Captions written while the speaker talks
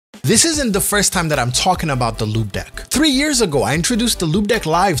This isn't the first time that I'm talking about the Loupedeck. 3 years ago, I introduced the Loupedeck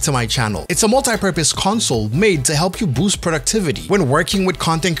Live to my channel. It's a multi-purpose console made to help you boost productivity when working with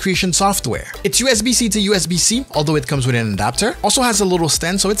content creation software. It's USB-C to USB-C, although it comes with an adapter. Also has a little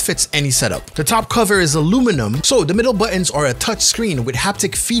stand so it fits any setup. The top cover is aluminum, so the middle buttons are a touch screen with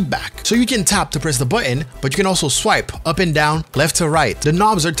haptic feedback. So you can tap to press the button, but you can also swipe up and down, left to right. The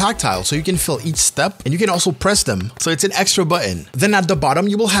knobs are tactile, so you can feel each step, and you can also press them, so it's an extra button. Then at the bottom,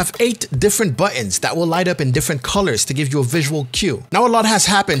 you will have 8 different buttons that will light up in different colors to give you a visual cue. Now a lot has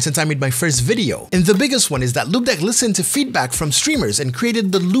happened since I made my first video, and the biggest one is that Loupedeck listened to feedback from streamers and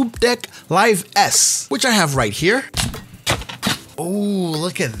created the Loupedeck Live S, which I have right here. Oh,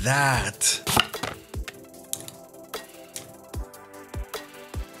 look at that.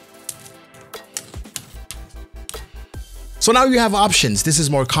 So now you have options. This is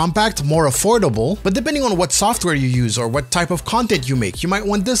more compact, more affordable, but depending on what software you use or what type of content you make, you might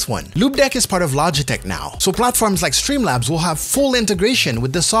want this one. Loupedeck is part of Logitech now, so platforms like Streamlabs will have full integration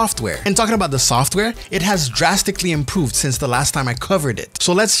with the software. And talking about the software, it has drastically improved since the last time I covered it.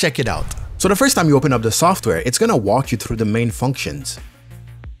 So let's check it out. So the first time you open up the software, it's gonna walk you through the main functions.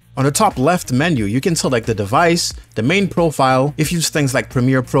 On the top left menu, you can select the device, the main profile. If you use things like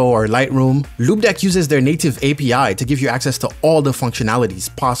Premiere Pro or Lightroom, Loupedeck uses their native API to give you access to all the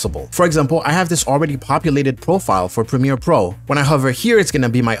functionalities possible. For example, I have this already populated profile for Premiere Pro. When I hover here, it's gonna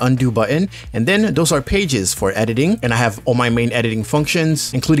be my undo button, and then those are pages for editing, and I have all my main editing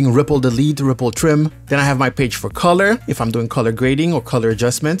functions, including ripple delete, ripple trim. Then I have my page for color, if I'm doing color grading or color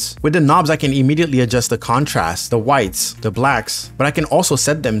adjustments. With the knobs, I can immediately adjust the contrast, the whites, the blacks, but I can also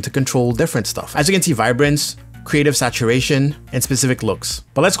set them to control different stuff. As you can see, vibrance, creative saturation, and specific looks.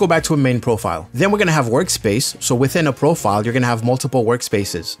 But let's go back to a main profile. Then we're gonna have workspace. So within a profile, you're gonna have multiple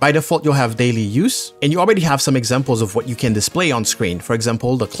workspaces. By default, you'll have daily use, and you already have some examples of what you can display on screen. For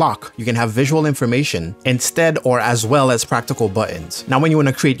example, the clock. You can have visual information instead or as well as practical buttons. Now, when you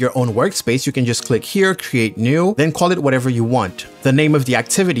wanna create your own workspace, you can just click here, create new, then call it whatever you want. The name of the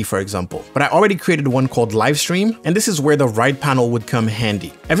activity, for example. But I already created one called LiveStream, and this is where the right panel would come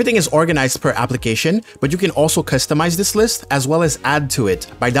handy. Everything is organized per application, but you can also customize this list as well as add to it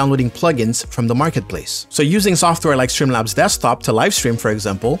by downloading plugins from the marketplace. So using software like Streamlabs Desktop to live stream, for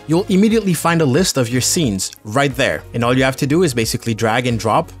example, you'll immediately find a list of your scenes right there. And all you have to do is basically drag and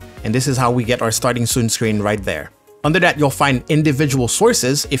drop, and this is how we get our starting soon screen right there. Under that, you'll find individual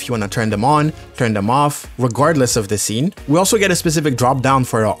sources if you want to turn them on, turn them off, regardless of the scene. We also get a specific drop down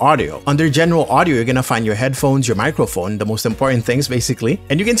for our audio. Under general audio, you're going to find your headphones, your microphone, the most important things basically.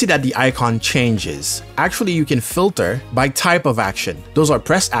 And you can see that the icon changes. Actually, you can filter by type of action. Those are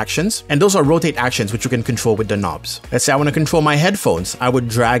press actions, and those are rotate actions, which you can control with the knobs. Let's say I want to control my headphones. I would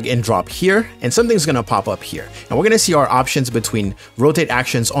drag and drop here, and something's going to pop up here. And we're going to see our options between rotate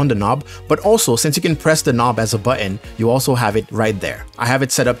actions on the knob, but also since you can press the knob as a button, you also have it right there. I have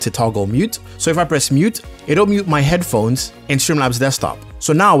it set up to toggle mute. So if I press mute, it'll mute my headphones in Streamlabs Desktop.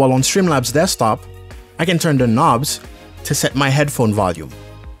 So now while on Streamlabs Desktop, I can turn the knobs to set my headphone volume.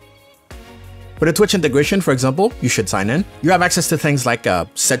 With a Twitch integration, for example, you should sign in. You have access to things like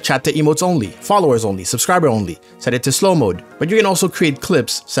set chat to emotes only, followers only, subscriber only, set it to slow mode. But you can also create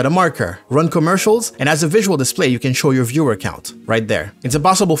clips, set a marker, run commercials, and as a visual display, you can show your viewer count right there. It's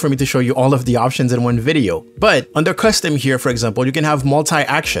impossible for me to show you all of the options in one video, but under custom here, for example, you can have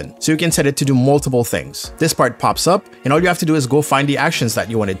multi-action. So you can set it to do multiple things. This part pops up, and all you have to do is go find the actions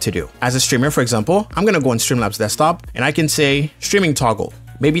that you want it to do. As a streamer, for example, I'm gonna go on Streamlabs Desktop, and I can say streaming toggle.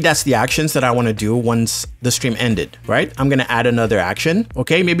 Maybe that's the actions that I want to do once the stream ended, right? I'm going to add another action.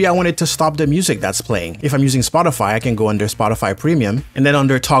 Okay, maybe I wanted to stop the music that's playing. If I'm using Spotify, I can go under Spotify Premium, and then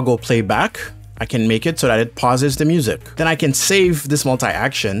under toggle playback, I can make it so that it pauses the music. Then I can save this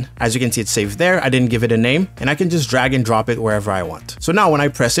multi-action. As you can see, it's saved there. I didn't give it a name, and I can just drag and drop it wherever I want. So now when I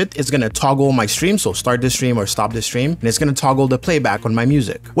press it, it's gonna toggle my stream. So start the stream or stop the stream, and it's gonna toggle the playback on my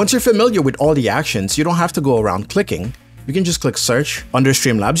music. Once you're familiar with all the actions, you don't have to go around clicking. You can just click search. Under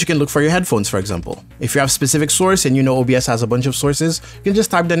Streamlabs, you can look for your headphones, for example. If you have specific source and you know OBS has a bunch of sources, you can just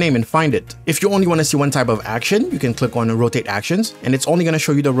type the name and find it. If you only want to see one type of action, you can click on rotate actions, and it's only going to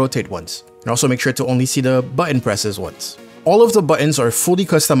show you the rotate ones. And also make sure to only see the button presses once. All of the buttons are fully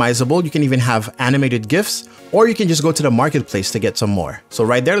customizable. You can even have animated GIFs, or you can just go to the marketplace to get some more. So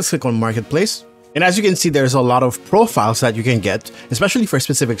right there, let's click on marketplace. And as you can see, there's a lot of profiles that you can get, especially for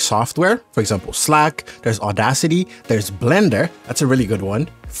specific software. For example, Slack, there's Audacity, there's Blender, that's a really good one,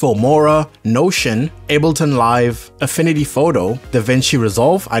 Filmora, Notion, Ableton Live, Affinity Photo, DaVinci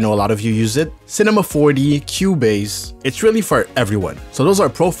Resolve, I know a lot of you use it, Cinema 4D, Cubase, it's really for everyone. So those are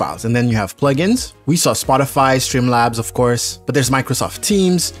profiles, and then you have plugins. We saw Spotify, Streamlabs, of course, but there's Microsoft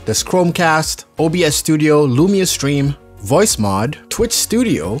Teams, there's Chromecast, OBS Studio, Lumia Stream, VoiceMod, Twitch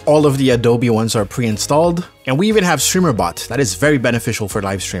Studio, all of the Adobe ones are pre-installed, and we even have StreamerBot that is very beneficial for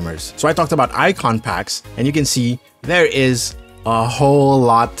live streamers. So I talked about icon packs, and you can see there is a whole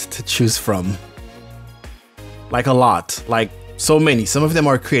lot to choose from. Like a lot, like so many. Some of them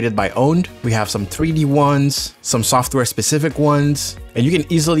are created by owned. We have some 3D ones, some software specific ones, and you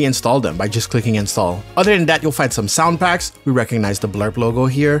can easily install them by just clicking install. Other than that, you'll find some sound packs. We recognize the Blurp logo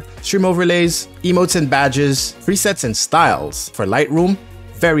here, stream overlays, emotes and badges, presets and styles for Lightroom.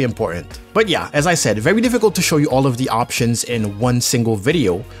 Very important. But yeah, as I said, very difficult to show you all of the options in one single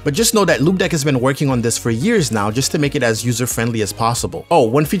video, but just know that Loupedeck has been working on this for years now just to make it as user-friendly as possible. Oh,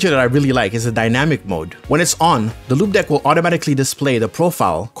 one feature that I really like is the dynamic mode. When it's on, the Loupedeck will automatically display the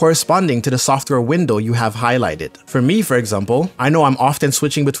profile corresponding to the software window you have highlighted. For me, for example, I know I'm often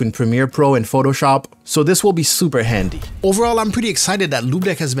switching between Premiere Pro and Photoshop, so this will be super handy. Overall, I'm pretty excited that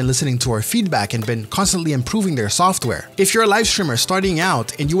Loupedeck has been listening to our feedback and been constantly improving their software. If you're a live streamer starting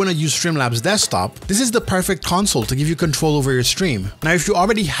out and you want to use Streamlabs desktop, this is the perfect console to give you control over your stream. Now, if you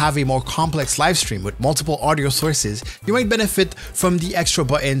already have a more complex live stream with multiple audio sources, you might benefit from the extra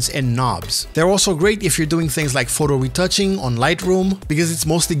buttons and knobs. They're also great if you're doing things like photo retouching on Lightroom, because it's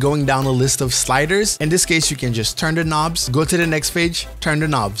mostly going down a list of sliders. In this case, you can just turn the knobs, go to the next page, turn the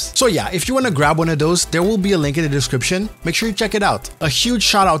knobs. So yeah, if you want to grab one of those, there will be a link in the description. Make sure you check it out. A huge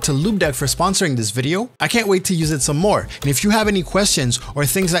shout out to Loupedeck for sponsoring this video. I can't wait to use it some more. And if you have any questions or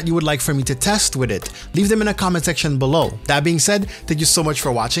things that you would like for me to test with it, leave them in the comment section below. That being said, thank you so much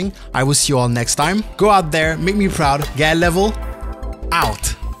for watching. I will see you all next time. Go out there, make me proud, get a level,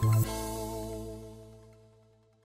 out.